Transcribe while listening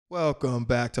Welcome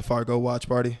back to Fargo Watch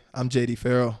Party. I'm JD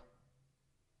Farrell.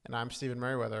 And I'm Stephen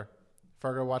Merriweather.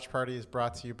 Fargo Watch Party is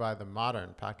brought to you by the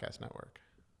Modern Podcast Network.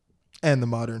 And the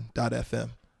modern.fm.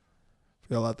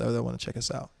 For y'all out there that want to check us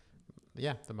out.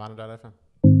 Yeah, the modern.fm.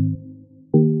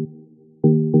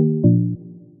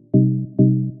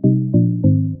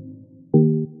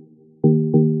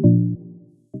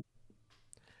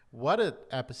 What an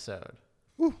episode.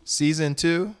 Woo. Season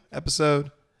 2,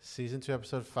 episode. Season 2,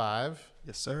 episode 5.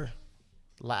 Yes, sir.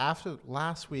 After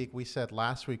last week, we said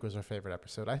last week was our favorite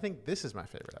episode. I think this is my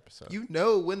favorite episode. You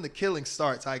know when the killing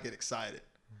starts, I get excited.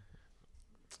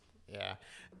 Yeah.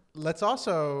 Let's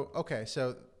also, okay,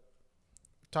 so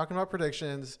talking about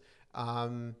predictions,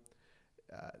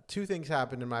 two things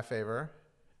happened in my favor.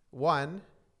 One,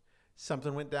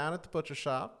 something went down at the butcher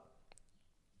shop.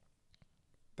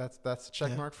 That's a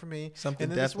check mark for me. Something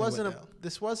and then definitely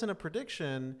this wasn't a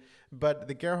prediction, but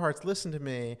the Gerhardts listened to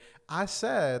me. I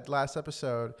said last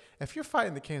episode, if you're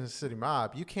fighting the Kansas City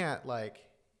mob, you can't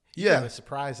you gotta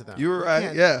surprise them. You were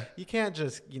right. Yeah. You can't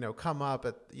just, come up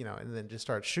at, and then just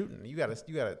start shooting. You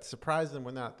gotta surprise them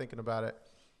when they're not thinking about it.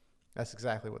 That's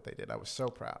exactly what they did. I was so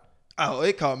proud. Oh,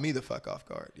 it caught me the fuck off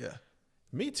guard. Yeah.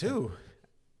 Me too.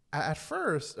 At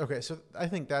first, okay, so I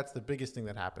think that's the biggest thing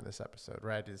that happened this episode,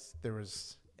 right? Is there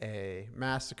was a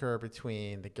massacre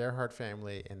between the Gerhardt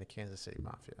family and the Kansas City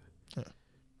Mafia. Yeah.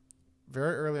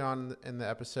 Very early on in the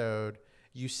episode,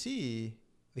 you see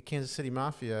the Kansas City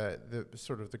Mafia,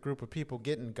 the group of people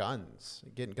getting guns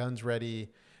ready.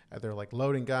 They're like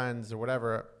loading guns or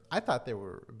whatever. I thought they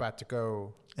were about to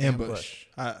go ambush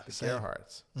the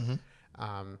Gerhardts.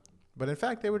 Mm-hmm. But in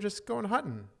fact, they were just going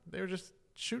hunting. They were just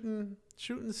shooting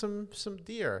some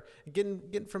deer,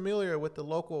 getting familiar with the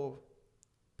local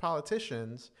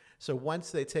politicians. So once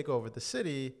they take over the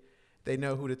city, they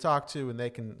know who to talk to and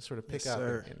they can sort of pick up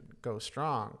and go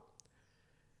strong.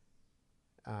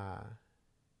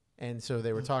 And so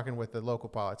they were talking with the local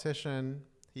politician.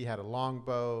 He had a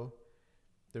longbow.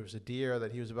 There was a deer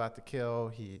that he was about to kill.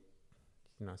 He,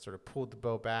 sort of pulled the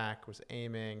bow back, was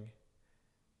aiming,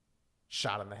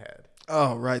 shot in the head.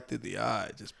 Oh, right through the eye.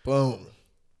 Just boom.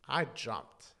 I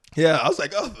jumped. Yeah, I was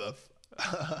like, oh,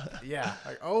 yeah,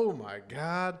 like, oh my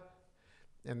God.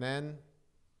 And then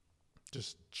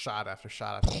just shot after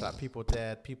shot after shot. People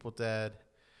dead.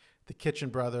 The Kitchen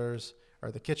brothers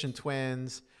or the Kitchen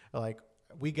twins are like,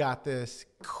 we got this.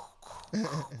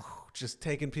 Just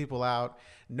taking people out.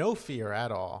 No fear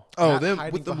at all. Oh, them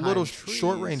with the little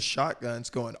short-range shotguns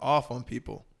going off on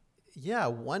people. Yeah,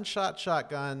 one-shot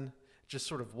shotgun, just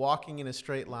sort of walking in a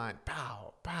straight line.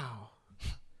 Pow, pow.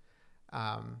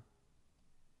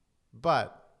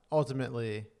 But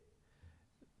ultimately,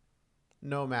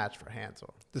 no match for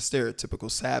Hansel. The stereotypical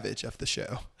savage of the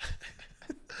show.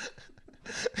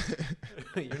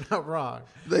 You're not wrong.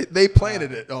 They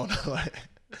planted it on.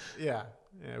 Yeah,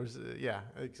 it was. Yeah,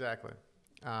 exactly.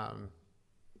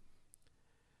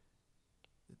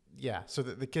 Yeah, so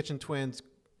the Kitchen twins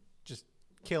just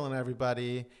killing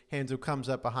everybody. Hansel comes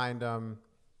up behind them,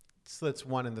 slits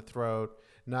one in the throat,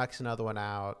 knocks another one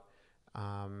out.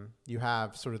 You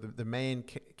have sort of the main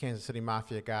Kansas City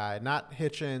Mafia guy, not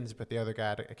Hitchens, but the other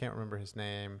guy. I can't remember his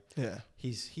name. Yeah.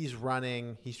 He's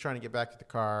running. He's trying to get back to the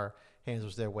car.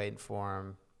 Hansel's there waiting for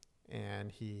him.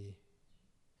 And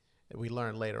we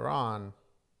learn later on,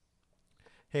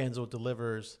 Hansel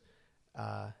delivers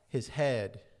his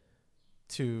head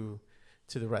to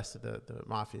the rest of the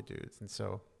Mafia dudes. And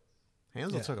so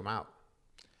Hansel took him out.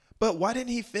 But why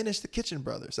didn't he finish the Kitchen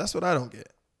brothers? That's what I don't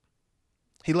get.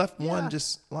 He left one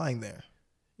just lying there.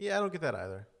 Yeah, I don't get that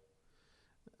either.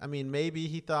 I mean, maybe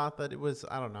he thought that it was,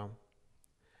 I don't know.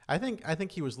 I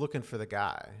think he was looking for the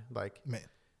guy. Like, man.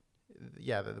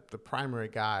 Yeah, the primary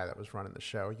guy that was running the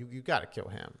show. You got to kill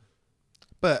him.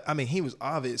 But, I mean, he was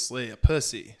obviously a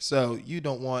pussy. So you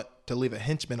don't want to leave a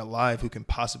henchman alive who can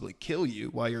possibly kill you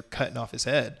while you're cutting off his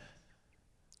head.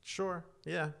 Sure.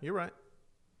 Yeah, you're right.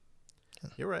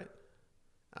 You're right.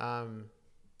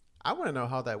 I want to know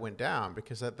how that went down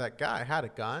because that guy had a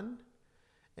gun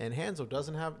and Hansel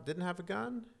didn't have a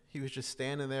gun. He was just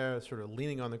standing there sort of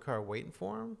leaning on the car waiting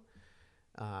for him.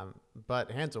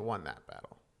 But Hansel won that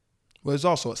battle. Well, there's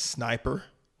also a sniper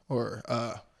or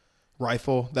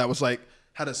rifle that was like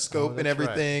had a scope and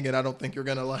everything. Right. And I don't think you're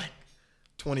going to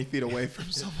 20 feet away from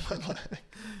someone.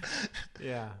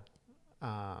 Yeah.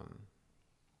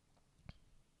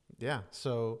 Yeah.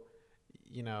 So,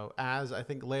 as I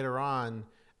think later on,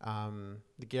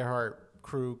 the Gerhardt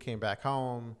crew came back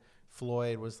home.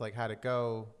 Floyd was like, how'd it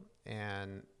go?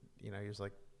 And, he was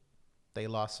like, they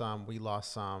lost some, we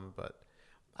lost some. But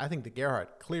I think the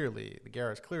Gerhardts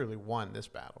clearly won this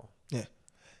battle. Yeah.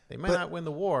 They might not win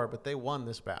the war, but they won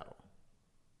this battle.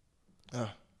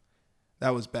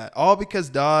 That was bad. All because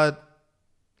Dodd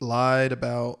lied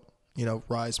about,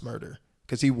 Rye's murder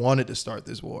because he wanted to start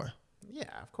this war.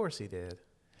 Yeah, of course he did.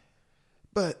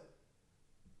 But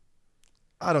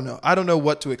I don't know. I don't know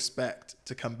what to expect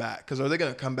to come back. Because are they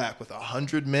going to come back with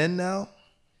 100 men now?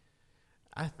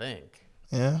 I think.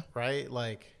 Yeah. Right?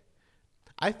 Like,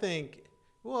 I think,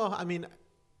 well, I mean,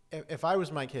 if I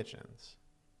was Mike Hitchens.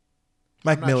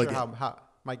 Mike Milligan. Sure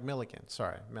Mike Milligan.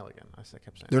 Sorry, Milligan. I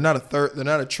kept saying. They're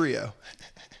not a trio.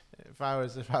 If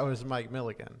I was Mike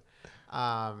Milligan,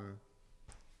 I'm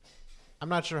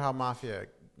not sure how mafia,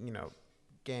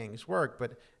 gangs work,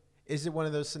 but is it one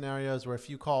of those scenarios where if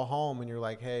you call home and you're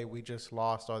like, hey, we just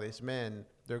lost all these men,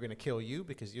 they're going to kill you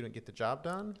because you didn't get the job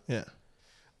done? Yeah.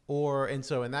 And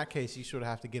so in that case, you sort of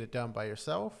have to get it done by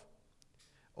yourself?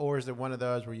 Or is it one of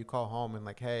those where you call home and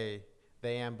like, hey,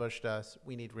 they ambushed us,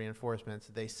 we need reinforcements,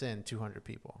 they send 200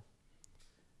 people?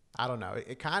 I don't know.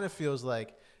 It kind of feels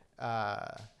like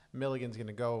Milligan's going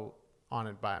to go on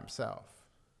it by himself.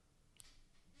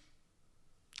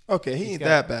 Okay, he ain't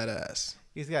that badass.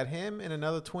 He's got him and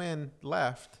another twin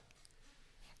left,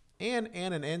 and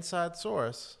an inside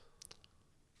source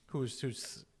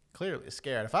who's clearly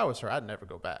scared. If I was her, I'd never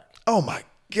go back. Oh my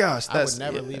gosh, I would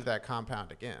never leave that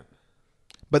compound again.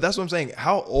 But that's what I'm saying.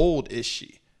 How old is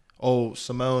she? Oh,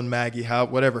 Simone, Maggie,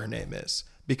 whatever her name is.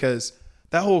 Because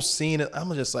that whole scene,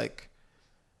 I'm just like,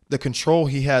 the control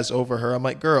he has over her. I'm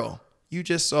like, girl, you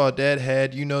just saw a dead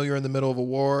head. You're in the middle of a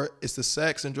war. Is the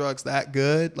sex and drugs that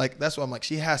good? Like, that's why I'm like,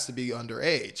 she has to be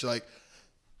underage. Like,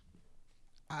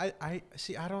 I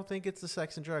see. I don't think it's the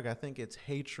sex and drug. I think it's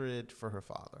hatred for her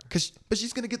father. But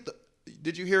she's gonna get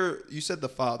Did you hear? You said the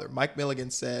father. Mike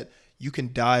Milligan said you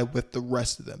can die with the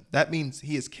rest of them. That means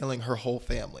he is killing her whole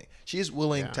family. She is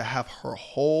willing to have her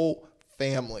whole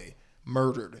family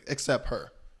murdered except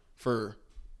her for.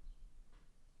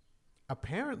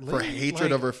 Apparently, for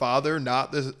hatred of her father,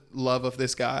 not the love of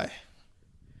this guy.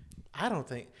 I don't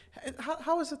think.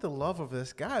 How is it the love of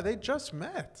this guy? They just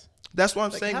met. That's what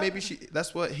I'm saying. Maybe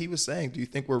that's what he was saying. Do you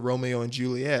think we're Romeo and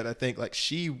Juliet? I think like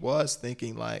she was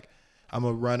thinking like, I'm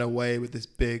gonna run away with this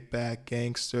big bad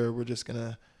gangster. We're just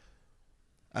gonna.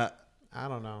 I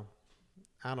don't know.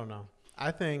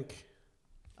 I think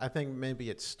maybe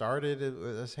it started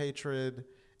as hatred.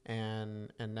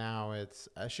 And now it's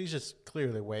she's just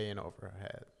clearly way in over her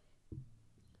head.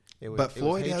 But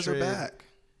Floyd has her back.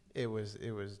 It was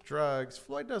drugs.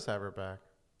 Floyd does have her back.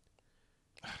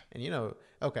 And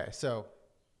okay, so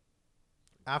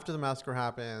after the massacre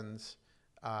happens,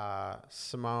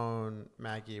 Simone,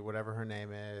 Maggie, whatever her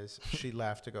name is, she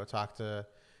left to go talk to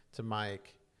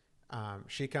Mike.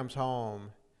 She comes home.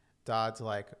 Dodd's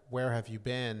like, "Where have you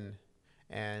been?"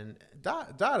 And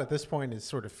Dodd at this point is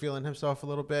sort of feeling himself a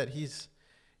little bit. A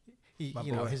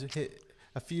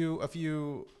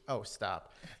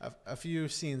few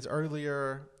scenes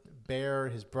earlier, Bear,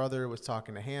 his brother, was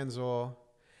talking to Hansel.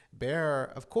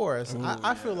 Bear, of course,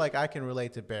 I feel like I can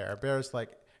relate to Bear. Bear's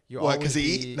like, because he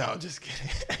eat? No, just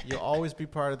kidding. You'll always be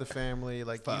part of the family.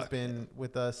 Like, you've been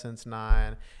with us since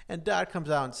 9. And Dodd comes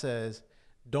out and says,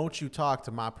 "Don't you talk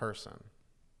to my person."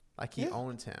 Like he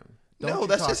owns him.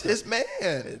 That's just his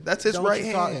man. That's his right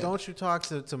hand. Don't you talk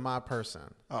to my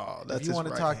person. Oh, that's his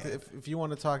right hand. If you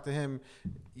want to talk to him,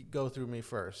 you go through me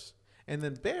first. And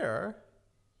then Bear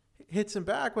hits him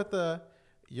back with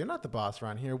 "You're not the boss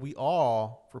around here. We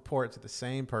all report to the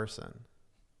same person."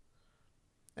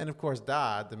 And of course,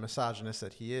 Dodd, the misogynist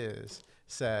that he is,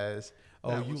 says,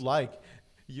 you like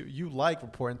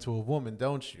reporting to a woman,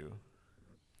 don't you?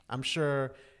 I'm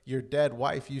sure your dead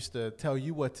wife used to tell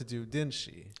you what to do, didn't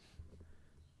she?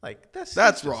 Like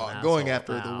that's wrong. Going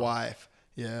after the wife.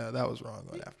 Yeah, that was wrong.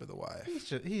 Going after the wife.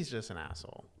 He's just an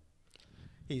asshole.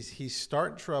 He's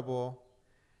starting trouble.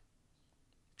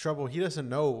 Trouble he doesn't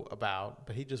know about,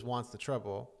 but he just wants the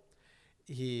trouble.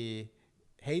 He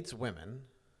hates women.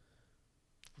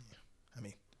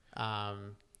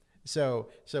 So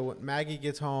when Maggie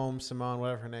gets home, Simone,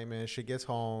 whatever her name is, she gets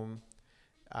home.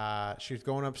 She's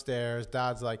going upstairs.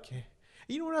 Dodd's like,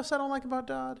 you know what else I don't like about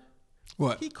Dodd?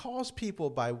 What? He calls people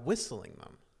by whistling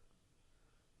them.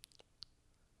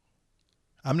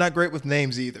 I'm not great with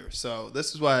names either, so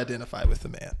this is why I identify with the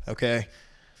man. Okay.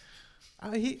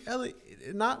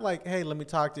 Not like, hey, let me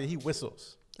talk to you. He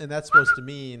whistles, and that's supposed to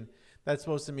mean,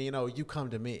 oh, you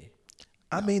come to me.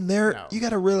 You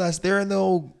got to realize they're in the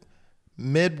old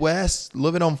Midwest,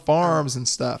 living on farms and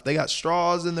stuff. They got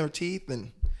straws in their teeth,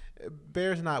 and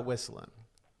Bear's not whistling.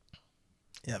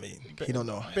 Yeah, he don't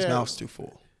know. His mouth's too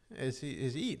full. Is he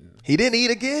eating? He didn't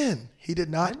eat again. He did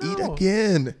not eat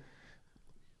again.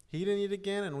 He didn't eat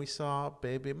again, and we saw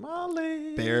Baby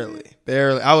Molly.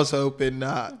 Barely. I was hoping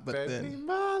not, but Baby then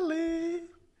Molly.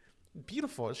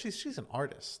 Beautiful. She's an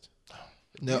artist.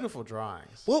 no. Beautiful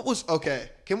drawings. What was okay?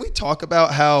 Can we talk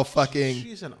about how fucking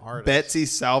She's an artist. Betsy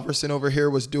Salverson over here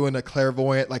was doing a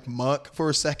clairvoyant like monk for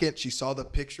a second? She saw the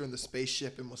picture in the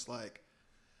spaceship and was like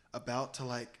about to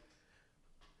like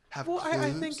have. Well, clues.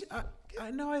 I think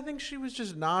I think she was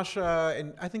just Nasha,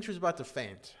 and I think she was about to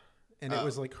faint, and it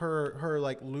was like her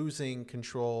like losing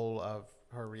control of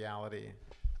her reality.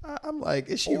 I'm like,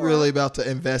 is she really about to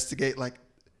investigate? Like,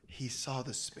 he saw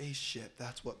the spaceship.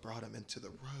 That's what brought him into the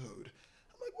road.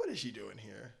 I'm like, what is she doing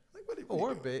here? Like, what are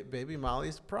you doing? Baby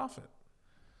Molly's a prophet.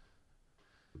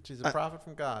 She's a prophet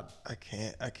from God. I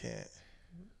can't.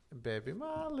 Baby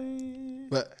Molly.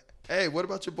 But hey, what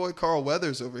about your boy Carl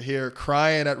Weathers over here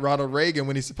crying at Ronald Reagan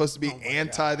when he's supposed to be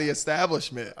anti the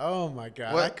establishment? Oh my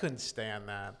God, What? I couldn't stand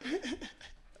that.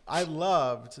 I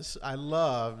loved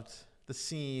the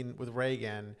scene with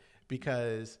Reagan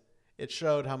because it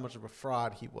showed how much of a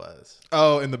fraud he was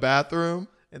Oh, in the bathroom?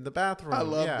 in the bathroom. I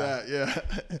love that.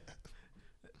 Yeah.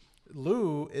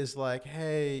 Lou is like,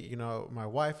 hey, you know, my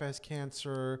wife has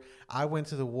cancer. I went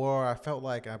to the war. I felt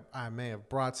like I may have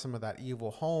brought some of that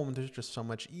evil home. There's just so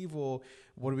much evil.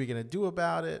 What are we going to do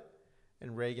about it?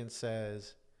 And Reagan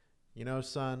says, you know,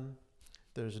 son,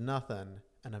 there's nothing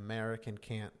an American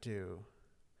can't do.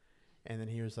 And then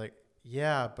he was like,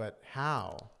 yeah, but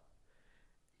how?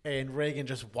 And Reagan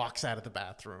just walks out of the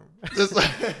bathroom. just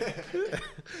like,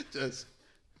 just.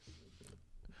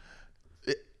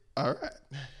 All right.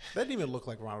 That didn't even look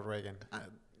like Ronald Reagan.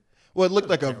 Well, it looked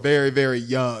like a very, very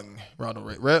young Ronald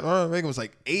Reagan. Ronald Reagan was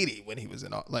like 80 when he was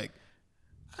in, like.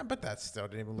 But that still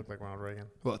didn't even look like Ronald Reagan.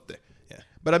 Well, yeah.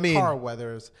 But I mean, Carl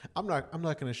Weathers. I'm not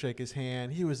going to shake his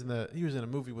hand. He was in a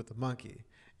movie with the monkey,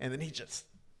 and then he just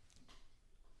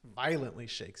violently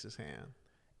shakes his hand.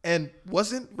 and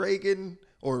wasn't Reagan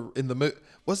or in the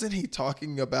wasn't he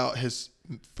talking about his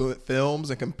films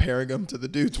and comparing them to the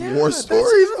dude's war stories?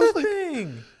 I was like,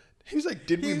 thing. he was like,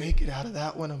 "Did we make it out of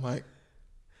that one?" I'm like,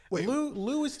 "Wait."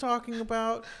 Lou is talking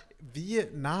about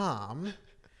Vietnam,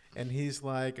 and he's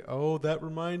like, "Oh, that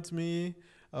reminds me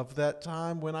of that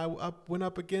time when I went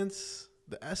up against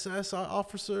the SS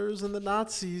officers and the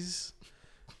Nazis."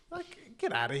 Like,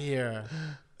 get out of here.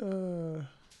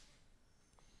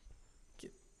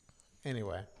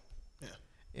 Anyway. Yeah.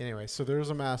 Anyway, so there was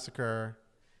a massacre.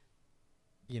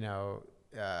 You know,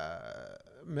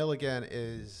 Milligan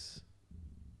is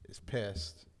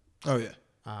pissed. Oh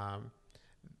yeah.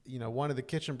 You know, one of the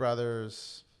Kitchen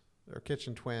brothers or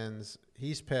Kitchen twins,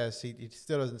 he's pissed. He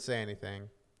still doesn't say anything.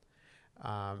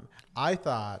 I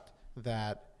thought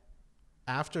that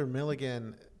after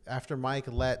Mike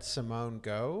let Simone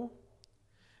go,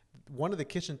 one of the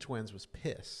Kitchen twins was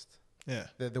pissed. Yeah.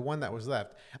 The one that was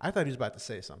left. I thought he was about to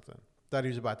say something. Thought he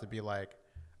was about to be like,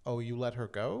 "Oh, you let her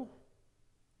go?"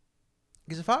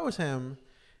 Because if I was him,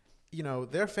 you know,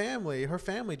 her family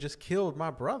just killed my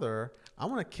brother. I'm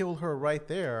gonna kill her right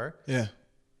there. Yeah.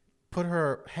 Put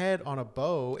her head on a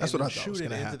bow That's and what I then thought was shoot it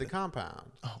gonna into happen. the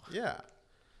compound. Oh. Yeah.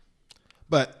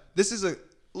 But this is a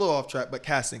little off track, but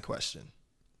casting question.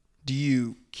 Do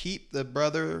you keep the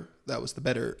brother that was the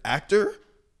better actor?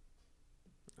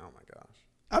 Oh my gosh.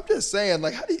 I'm just saying,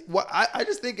 like, how do you, I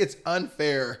just think it's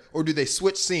unfair. Or do they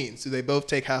switch scenes? Do they both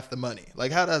take half the money?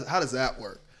 Like, how does that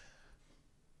work?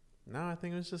 No, I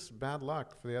think it was just bad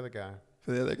luck for the other guy.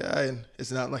 For the other guy, and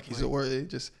it's not like he's a worthy.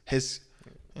 Just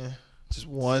just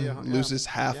one loses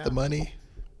half the money.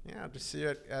 Yeah, just see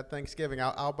you at Thanksgiving.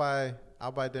 I'll buy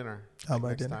dinner.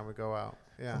 Next time we go out.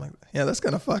 Yeah. Like, yeah, that's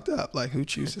kind of fucked up. Like, who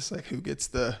chooses? Like, who gets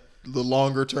the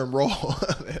longer term role?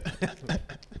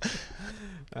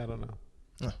 I don't know.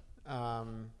 Huh.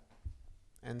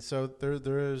 And so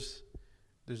there's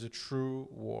a true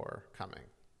war coming.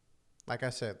 Like I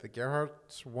said, the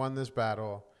Gerhardts won this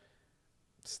battle.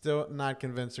 Still not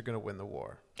convinced they're going to win the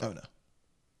war. Oh no.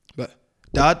 But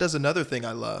Dodd does another thing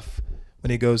I love. When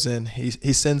he goes in, he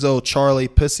sends old Charlie,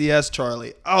 pussy ass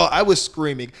Charlie. Oh, I was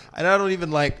screaming. And I don't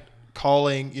even like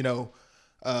calling,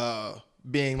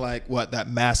 being like that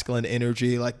masculine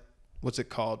energy, like what's it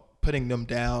called? Putting them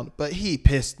down. But he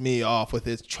pissed me off with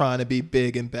his trying to be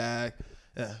big and bad.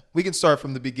 We can start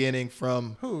from the beginning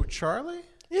from Who, Charlie?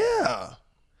 Yeah.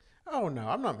 Oh no,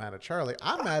 I'm not mad at Charlie.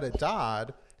 I'm mad at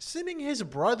Dodd sending his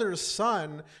brother's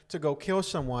son to go kill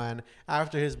someone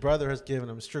after his brother has given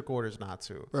him strict orders not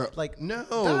to. Bro, like, no.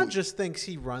 Dodd just thinks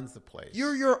he runs the place.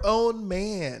 You're your own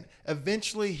man.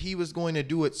 Eventually, he was going to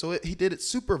do it, so he did it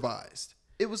supervised.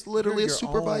 It was literally a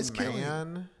supervised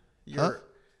killing.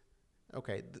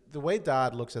 Okay, the way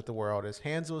Dodd looks at the world is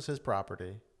Hansel is his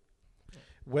property.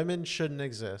 women shouldn't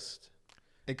exist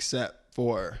except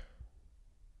for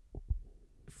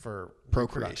procreation.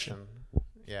 reproduction.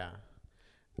 Yeah.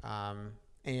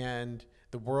 And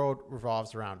the world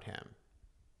revolves around him.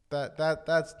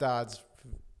 That's Dodd's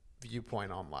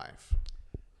viewpoint on life.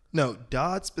 No,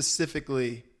 Dodd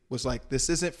specifically was like, this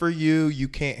isn't for you. You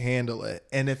can't handle it.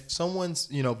 And if someone's,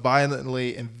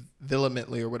 violently and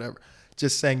vehemently or whatever,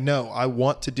 just saying, no, I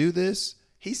want to do this,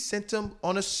 he sent them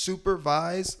on a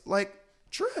supervised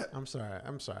trip. I'm sorry.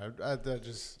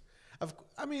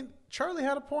 I mean, Charlie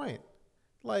had a point.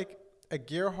 Like a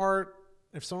Gerhardt,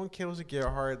 if someone kills a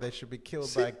Gerhardt, they should be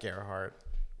killed by a Gerhardt.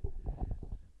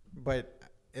 But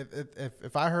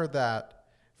if I heard that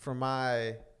from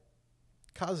my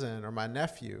cousin or my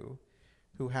nephew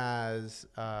who has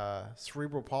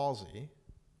cerebral palsy,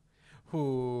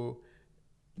 who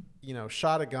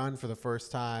shot a gun for the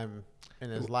first time in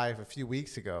his life a few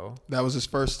weeks ago. That was his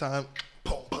first time.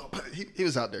 He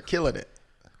was out there killing it.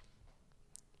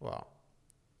 Well,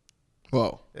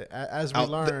 whoa. As we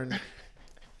learned,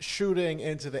 shooting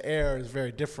into the air is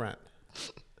very different.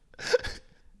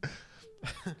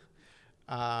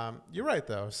 You're right,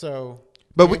 though. So,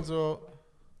 but Ansel,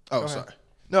 sorry.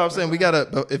 No, I'm saying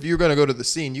if you're going to go to the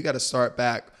scene, you got to start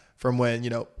back from when,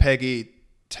 Peggy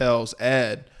tells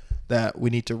Ed that we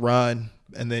need to run,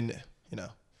 and then,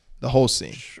 the whole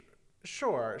scene.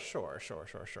 Sure.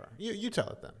 You tell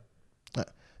it then.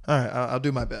 All right, I'll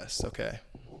do my best. Okay.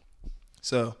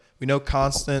 So we know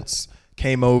Constance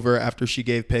came over after she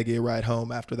gave Peggy a ride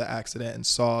home after the accident and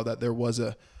saw that there was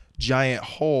a giant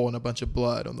hole and a bunch of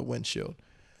blood on the windshield.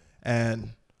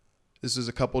 And this is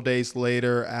a couple days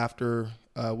later after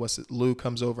Lou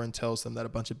comes over and tells them that a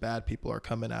bunch of bad people are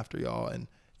coming after y'all. And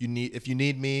if you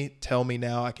need me, tell me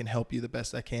now. I can help you the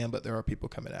best I can, but there are people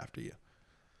coming after you.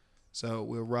 So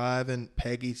we arrive and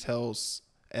Peggy tells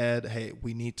Ed, hey,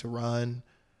 we need to run.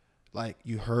 Like,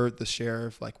 you heard the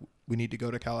sheriff, like, we need to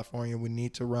go to California. We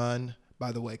need to run.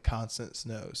 By the way, Constance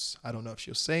knows. I don't know if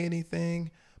she'll say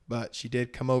anything, but she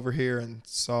did come over here and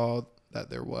saw that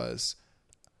there was,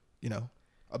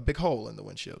 a big hole in the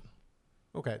windshield.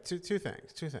 Okay, two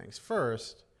things.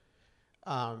 First,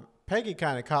 Peggy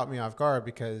kind of caught me off guard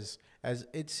because as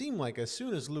it seemed like as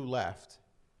soon as Lou left,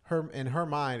 in her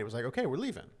mind, it was like, okay, we're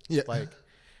leaving. Yeah.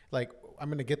 Like I'm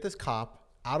going to get this cop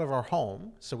out of our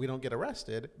home so we don't get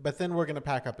arrested, but then we're going to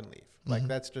pack up and leave. Mm-hmm. Like,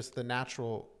 that's just the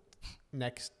natural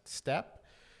next step.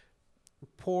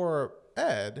 Poor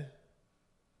Ed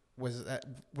was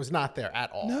not there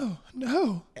at all.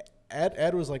 No.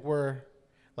 Ed was like,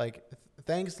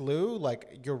 thanks, Lou.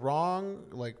 Like, you're wrong.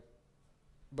 Like,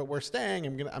 but we're staying.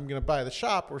 I'm gonna buy the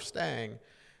shop. We're staying.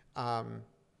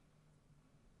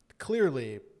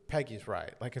 Clearly, Peggy's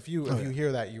right. Like, if you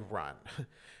hear that, you run.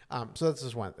 So that's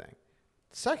just one thing.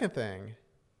 Second thing,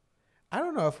 I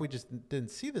don't know if we just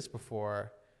didn't see this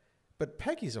before, but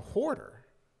Peggy's a hoarder.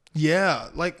 Yeah,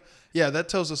 that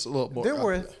tells us a little more. There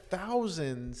were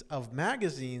thousands of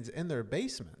magazines in their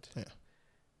basement. Yeah.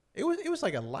 It was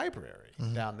like a library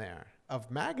down there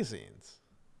of magazines.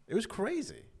 It was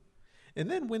crazy. And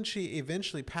then when she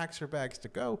eventually packs her bags to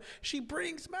go, she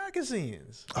brings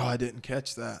magazines. Oh, I didn't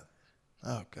catch that.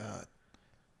 Oh, God.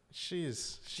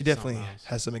 She's definitely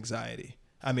has some anxiety.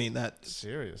 I mean, that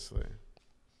seriously.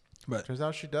 But turns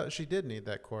out she did need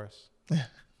that course.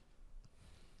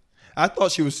 I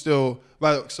thought she was still.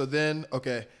 So then,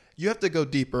 okay, you have to go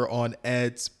deeper on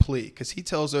Ed's plea because he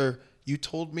tells her, "You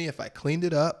told me if I cleaned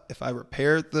it up, if I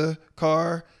repaired the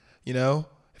car,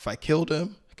 if I killed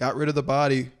him, got rid of the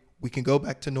body, we can go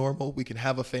back to normal. We can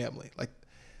have a family." Like,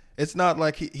 it's not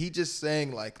like he just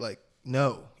saying like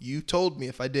no. You told me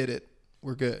if I did it,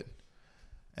 we're good.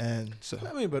 And so,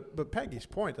 I mean, but Peggy's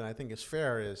point, and I think is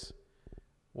fair, is,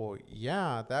 well,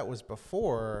 yeah, that was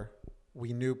before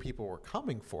we knew people were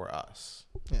coming for us.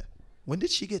 Yeah. When did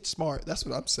she get smart? That's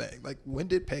what I'm saying. Like, when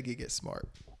did Peggy get smart?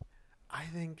 I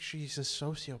think she's a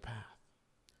sociopath.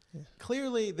 Yeah.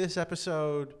 Clearly, this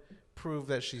episode proved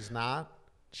that she's not.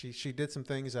 She did some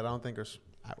things that I don't think a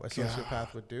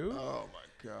sociopath would do. Oh my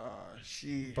gosh.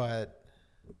 But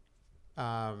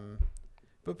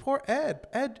poor Ed.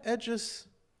 Ed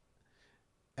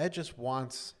just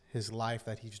wants his life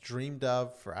that he's dreamed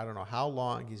of for I don't know how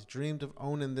long. He's dreamed of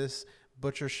owning this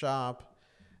butcher shop.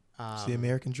 It's the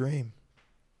American dream.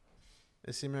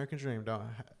 It's the American dream. Don't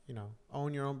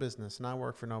own your own business, not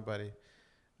work for nobody.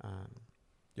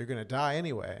 You're gonna die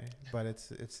anyway, but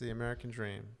it's the American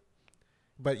dream.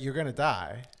 But you're gonna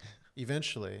die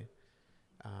eventually.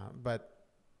 But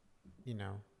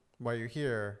while you're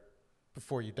here,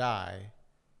 before you die,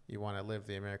 you want to live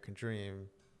the American dream,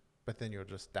 but then you'll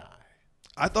just die.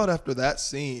 I thought after that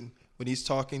scene, when he's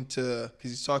talking to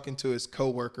his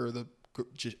coworker, the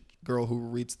girl who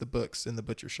reads the books in the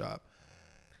butcher shop.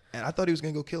 And I thought he was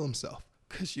going to go kill himself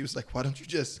because she was like, why don't you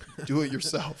just do it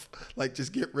yourself? Like,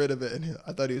 just get rid of it. And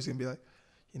I thought he was going to be like,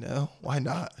 why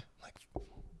not? Like,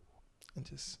 and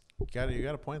just. You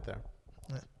got a point there.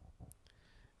 Yeah.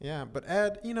 Yeah, but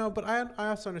Ed, but I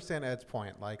also understand Ed's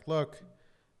point. Like, look,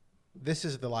 this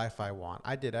is the life I want.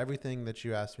 I did everything that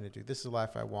you asked me to do. This is the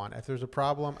life I want. If there's a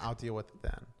problem, I'll deal with it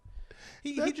then.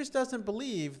 He just doesn't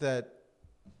believe that.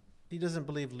 He doesn't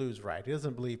believe Lou's right. He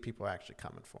doesn't believe people are actually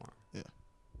coming for him.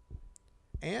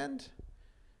 Yeah. And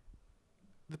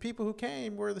the people who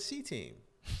came were the C team.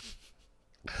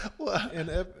 Well, and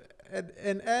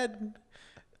Ed,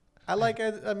 I like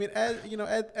Ed. I mean,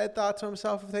 Ed. Ed thought to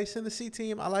himself, if they send the C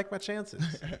team, I like my chances.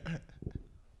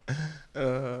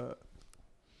 Yeah,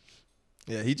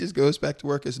 he just goes back to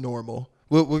work as normal.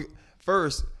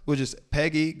 First,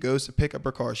 Peggy goes to pick up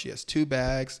her car. She has 2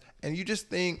 bags, and you just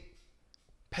think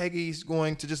Peggy's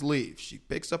going to just leave. She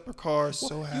picks up her car,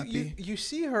 so happy. You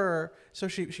see her, so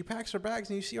she packs her bags,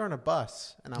 and you see her on a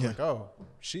bus, and I'm like, oh,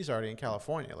 she's already in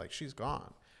California, like she's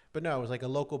gone. But no, it was like a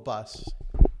local bus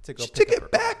to go pick up her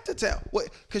back to town. What?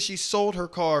 Because she sold her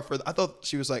car I thought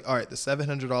she was like, all right, the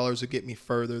 $700 would get me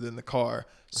further than the car,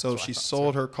 so she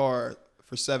sold her car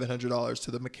for $700 to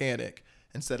the mechanic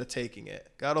instead of taking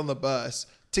it. Got on the bus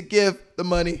to give the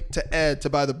money to Ed to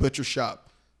buy the butcher shop.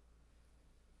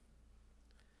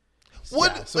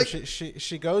 What? Yeah, so like,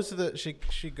 she goes to the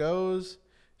she goes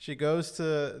to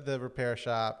the repair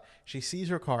shop. She sees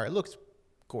her car. It looks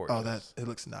gorgeous. Oh, it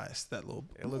looks nice. It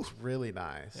looks really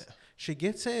nice. Yeah. She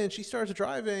gets in. She starts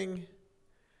driving.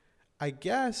 I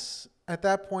guess at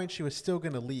that point she was still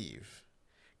gonna leave,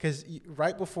 because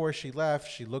right before she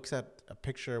left, she looks at a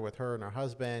picture with her and her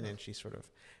husband, and she sort of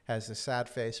has a sad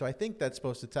face. So I think that's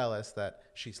supposed to tell us that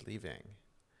she's leaving.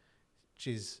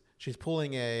 She's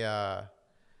pulling a.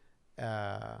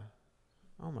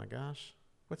 Oh my gosh,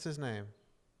 what's his name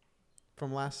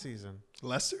from last season?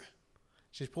 Lester.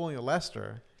 She's pulling a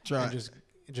Lester and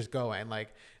just going,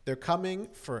 like, they're coming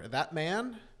for that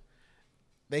man.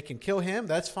 They can kill him.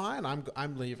 That's fine.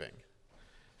 I'm leaving.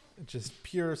 Just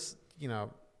pure,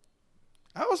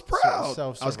 I was proud.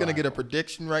 Self-survival. I was gonna get a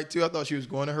prediction right too. I thought she was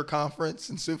going to her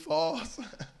conference in Sioux Falls.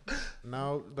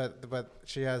 No, but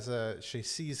she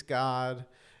sees God.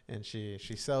 And she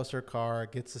sells her car,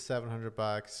 gets the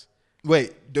 $700.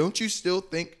 Wait, don't you still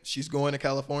think she's going to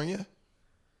California?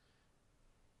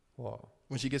 Well,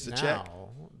 when she gets the check?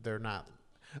 They're not.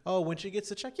 Oh, when she gets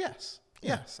the check, yes.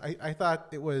 Yeah. Yes. I thought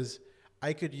it was,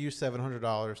 I could use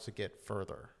 $700 to get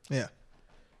further. Yeah.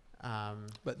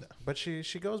 But no. But she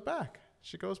goes back.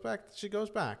 She goes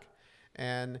back.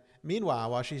 And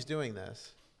meanwhile, while she's doing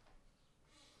this,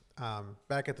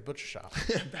 back at the butcher shop.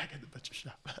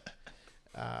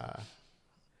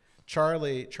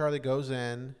 Charlie goes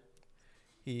in.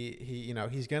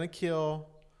 He's gonna kill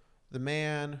the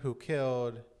man who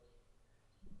killed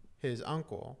his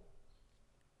uncle.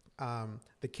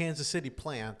 The Kansas City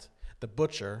plant, the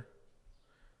butcher.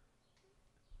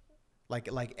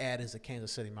 Like Ed is a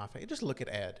Kansas City mafia. Just look at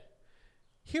Ed.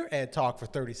 Hear Ed talk for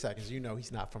 30 seconds.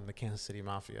 He's not from the Kansas City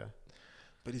mafia.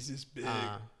 But he's this big.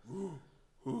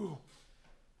 Ooh.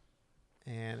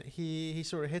 And he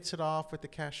sort of hits it off with the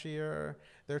cashier.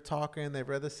 They're talking. They've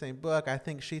read the same book. I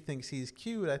think she thinks he's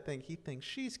cute. I think he thinks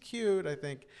she's cute. I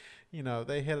think,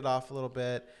 they hit it off a little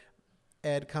bit.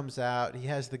 Ed comes out. He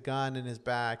has the gun in his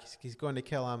back. He's going to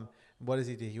kill him. What does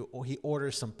he do? He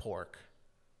orders some pork.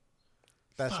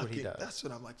 That's what he does. That's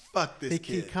what I'm like. Fuck this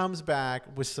kid. He comes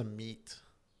back with some meat.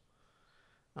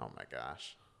 Oh, my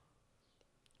gosh.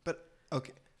 But,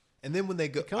 okay. And then when they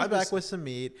go, he comes back with some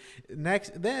meat.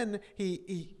 Then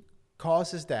he calls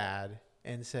his dad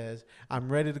and says,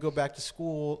 "I'm ready to go back to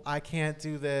school. I can't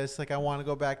do this. Like, I want to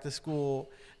go back to school."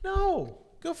 No,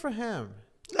 good for him.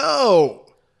 No,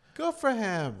 good for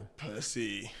him.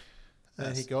 Pussy.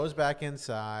 Then he goes back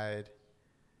inside.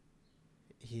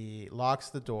 He locks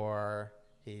the door.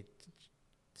 He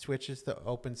switches the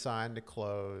open sign to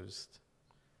closed.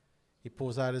 He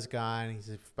pulls out his gun.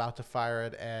 He's about to fire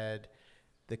at Ed.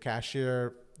 The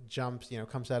cashier jumps,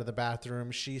 comes out of the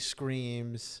bathroom. She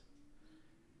screams.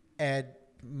 Ed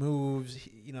moves.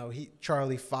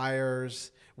 Charlie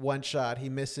fires one shot. He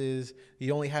misses.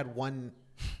 He only had one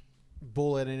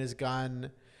bullet in his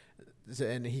gun,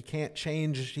 and he can't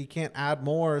change. He can't add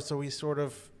more, so he's sort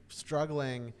of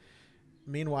struggling.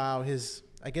 Meanwhile,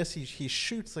 I guess he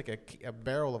shoots like a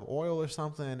barrel of oil or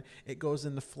something. It goes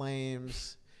into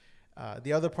flames.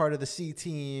 The other part of the C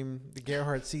team, the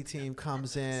Gerhardt C team,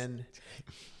 comes in.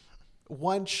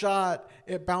 One shot,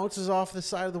 it bounces off the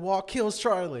side of the wall, kills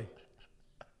Charlie.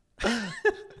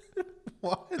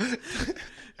 What?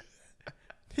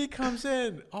 He comes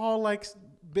in all like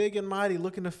big and mighty,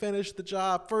 looking to finish the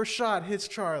job. First shot hits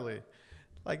Charlie.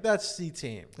 Like, that's C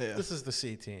team. Yeah. This is the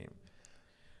C team.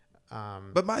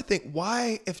 But my thing,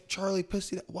 why if Charlie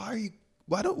pussy, why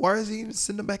is he even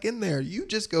sending him back in there? You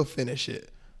just go finish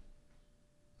it.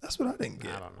 That's what I didn't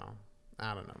get.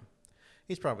 I don't know.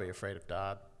 He's probably afraid of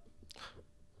Dodd.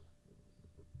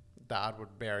 Dodd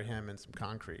would bury him in some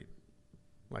concrete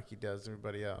like he does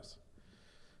everybody else.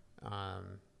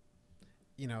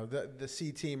 The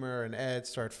C teamer and Ed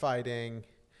start fighting.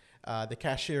 The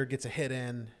cashier gets a hit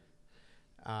in,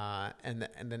 and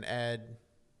then Ed,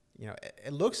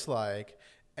 it looks like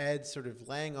Ed's sort of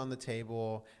laying on the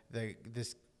table.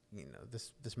 This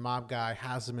mob guy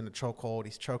has him in a chokehold.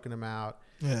 He's choking him out.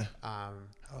 Yeah. I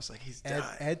was like, he's dying.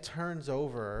 Ed turns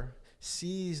over,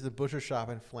 sees the butcher shop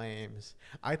in flames.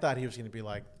 I thought he was going to be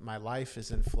like, my life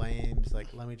is in flames. Like,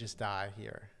 let me just die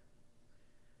here.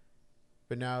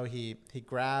 But no, he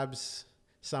grabs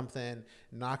something,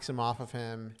 knocks him off of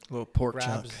him. A little pork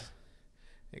chunk.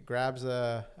 It grabs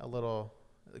a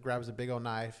big old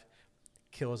knife,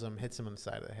 kills him, hits him on the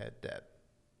side of the head, dead.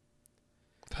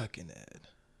 Fucking Ed.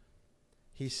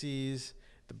 He sees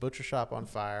the butcher shop on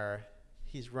fire.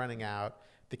 He's running out.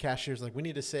 The cashier's like, we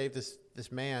need to save this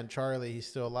man, Charlie. He's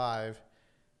still alive.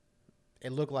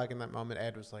 It looked like in that moment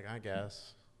Ed was like, I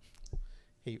guess.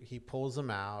 He pulls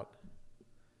him out.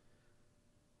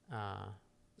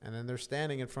 And then they're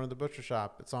standing in front of the butcher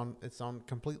shop. It's on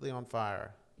completely on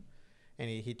fire. And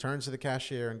he turns to the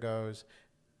cashier and goes,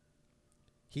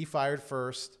 he fired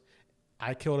first.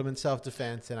 I killed him in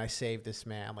self-defense, and I saved this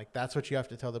man. Like, that's what you have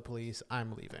to tell the police.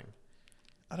 I'm leaving.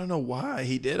 I don't know why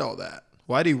he did all that.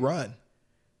 Why'd he run?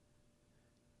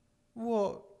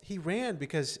 Well, he ran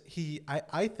because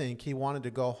I think he wanted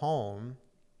to go home,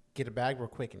 get a bag real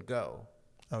quick, and go.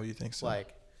 Oh, you think so?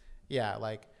 Like,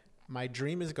 my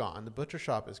dream is gone. The butcher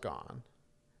shop is gone.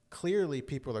 Clearly,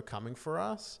 people are coming for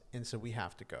us, and so we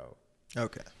have to go.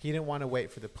 Okay. He didn't want to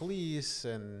wait for the police,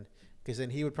 and because then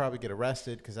he would probably get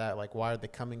arrested. Because why are they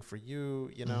coming for you?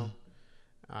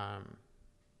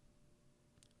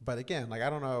 But again, like I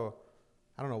don't know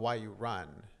why you run.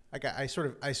 Like I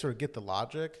sort of get the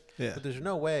logic. Yeah. But there's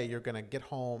no way you're gonna get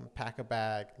home, pack a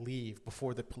bag, leave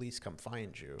before the police come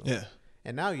find you. Yeah.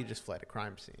 And now you just fled a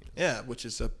crime scene. Yeah, which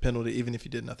is a penalty. Even if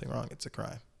you did nothing wrong, it's a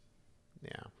crime.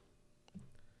 Yeah.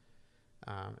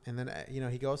 And then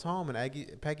he goes home,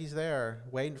 and Peggy's there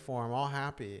waiting for him, all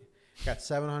happy. Got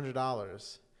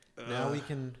 $700.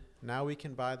 Now we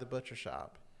can buy the butcher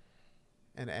shop.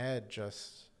 And Ed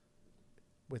just,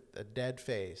 with a dead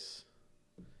face,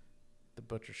 the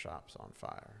butcher shop's on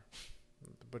fire.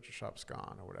 The butcher shop's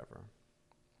gone or whatever.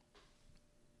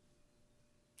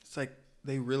 It's like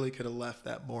they really could have left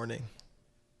that morning.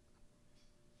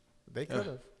 They could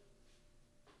have.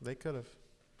 They could have.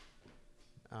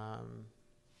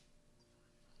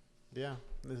 Yeah,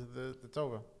 it's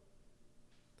over.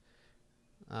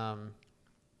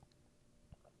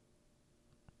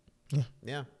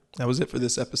 Yeah. That was it for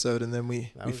this episode, and then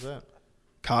that was it.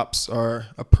 Cops are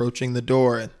approaching the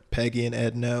door, and Peggy and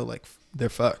Ed know, like, they're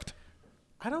fucked.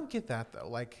 I don't get that though.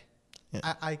 Like,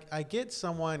 yeah. I get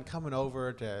someone coming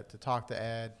over to talk to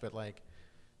Ed, but like,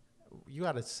 you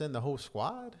got to send the whole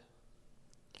squad.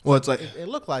 Well, it's like it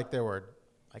looked like there were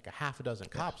like a half a dozen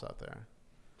cops out there.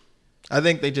 I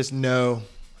think they just know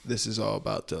this is all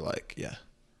about to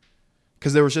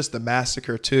because there was just the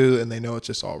massacre too, and they know it's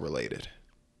just all related.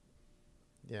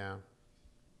 Yeah.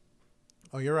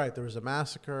 Oh, you're right. There was a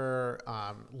massacre.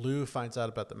 Lou finds out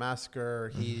about the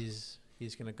massacre. Mm-hmm.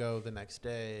 He's gonna go the next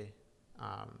day.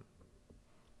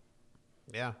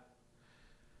 Yeah.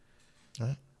 All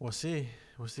right. We'll see.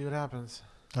 We'll see what happens.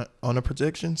 On the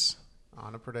predictions.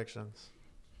 On the predictions.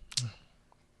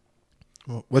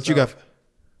 Well, what you got?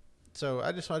 So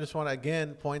I just want to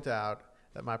again point out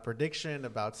that my prediction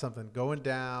about something going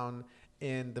down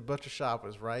in the butcher shop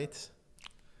was right.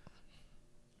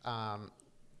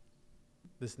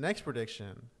 This next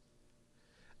prediction,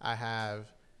 I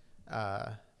have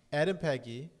Ed and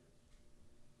Peggy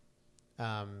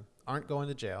aren't going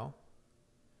to jail.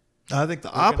 I think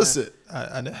the opposite.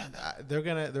 They're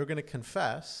gonna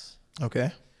confess.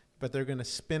 Okay. But they're gonna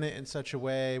spin it in such a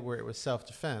way where it was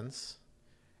self-defense,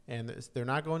 and they're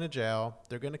not going to jail.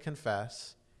 They're gonna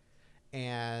confess,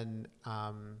 and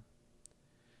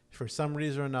for some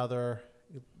reason or another,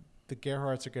 the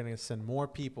Gerhardts are gonna send more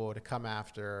people to come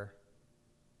after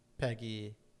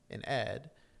Peggy and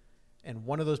Ed, and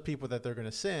one of those people that they're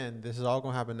gonna send, this is all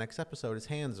gonna happen next episode, is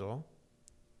Hansel,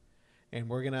 and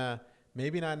we're gonna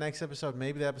Maybe not next episode,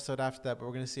 maybe the episode after that, but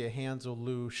we're going to see a Hansel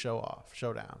Lou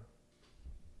showdown.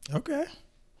 Okay.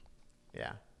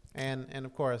 Yeah. And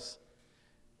of course,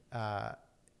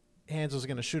 Hansel's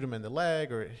going to shoot him in the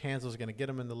leg, or Hansel's going to get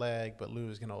him in the leg, but Lou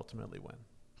is going to ultimately win.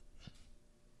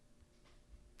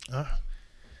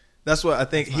 That's what I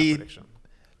think. That's my prediction.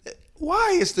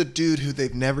 Why is the dude who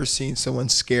they've never seen someone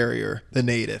scarier the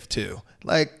native too?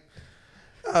 Like,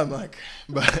 I'm like,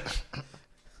 but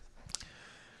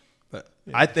yeah.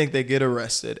 I think they get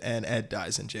arrested and Ed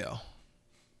dies in jail.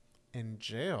 In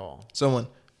jail?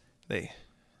 Yeah.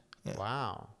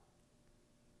 Wow.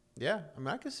 Yeah, I mean,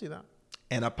 I can see that.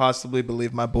 And I possibly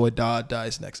believe my boy Dodd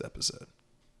dies next episode.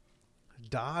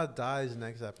 Dodd dies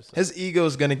next episode. His ego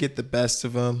is going to get the best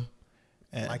of him.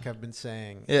 And like I've been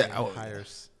saying in the the entire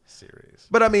series.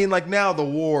 But I mean, like now the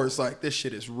war is like, this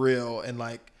shit is real. And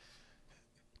like,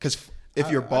 because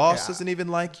if your boss doesn't even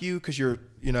like you, because you're,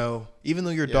 even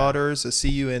though your daughter's a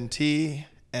CUNT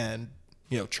and,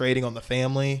 trading on the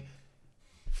family,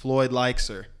 Floyd likes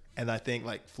her. And I think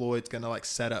like Floyd's going to like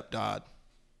set up Dodd.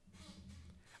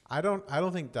 I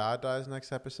don't think Dodd dies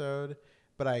next episode,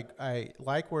 but I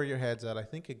like where your head's at. I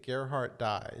think if Gerhardt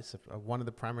dies, if one of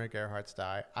the primary Gerhardts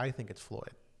die, I think it's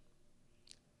Floyd.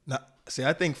 No, see,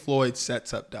 I think Floyd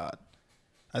sets up Dodd.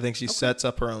 I think she sets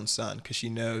up her own son because she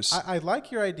knows. I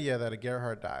like your idea that a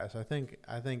Gerhardt dies. I think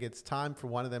it's time for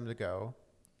one of them to go.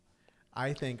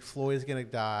 I think Floyd's going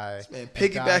to die. Man,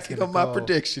 piggybacking on my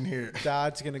prediction here.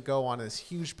 Dodd's going to go on this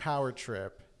huge power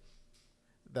trip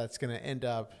that's going to end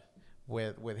up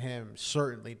with him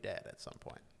certainly dead at some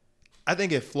point. I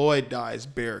think if Floyd dies,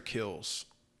 Bear kills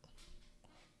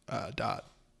Dodd.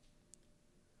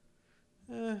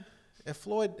 If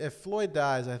Floyd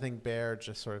dies, I think Bear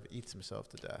just sort of eats himself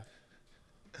to death.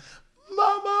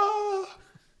 Mama!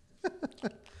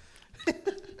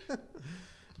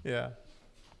 Yeah.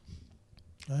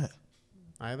 All right.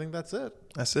 I think that's it.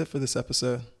 That's it for this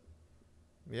episode.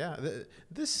 Yeah.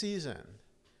 This season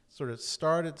sort of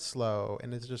started slow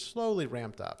and it's just slowly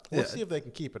ramped up. We'll see if they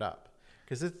can keep it up.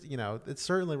 Because it's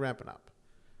certainly ramping up.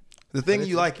 The thing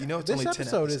you like, it's only 10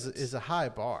 episodes. This episode is a high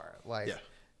bar.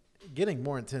 Getting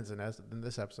more intense than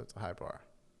this episode's a high bar.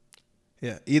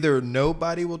 Yeah. Either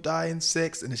nobody will die in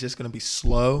 6 and it's just going to be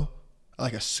slow,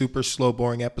 like a super slow,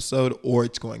 boring episode, or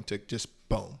it's going to just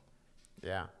boom.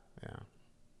 Yeah.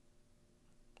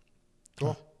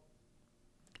 Cool.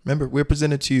 Remember, we're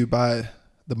presented to you by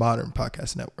the Modern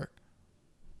Podcast Network.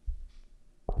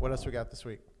 What else we got this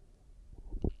week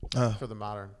for the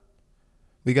Modern?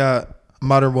 We got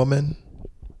Modern Woman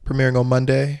premiering on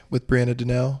Monday with Brianna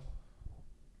Donnell.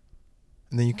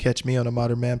 And then you catch me on a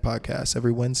Modern Man podcast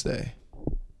every Wednesday.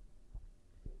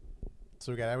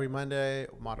 So we got every Monday,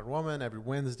 Modern Woman, every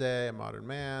Wednesday, a Modern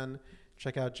Man.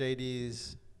 Check out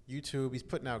JD's YouTube. He's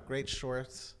putting out great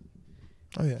shorts.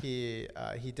 Oh, yeah.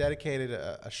 He dedicated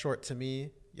a short to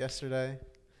me yesterday.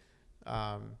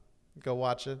 Go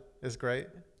watch it. It's great.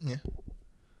 Yeah.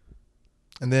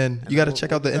 And then you got to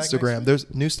check out the Instagram.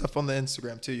 There's new stuff on the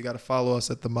Instagram, too. You got to follow us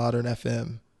at the Modern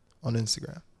FM on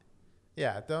Instagram.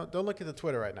 Yeah, don't look at the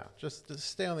Twitter right now. Just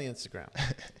stay on the Instagram.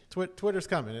 Twitter's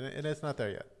coming, and it's not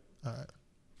there yet. All right.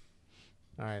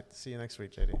 All right. See you next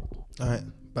week, JD. All right.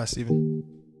 Bye,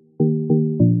 Steven.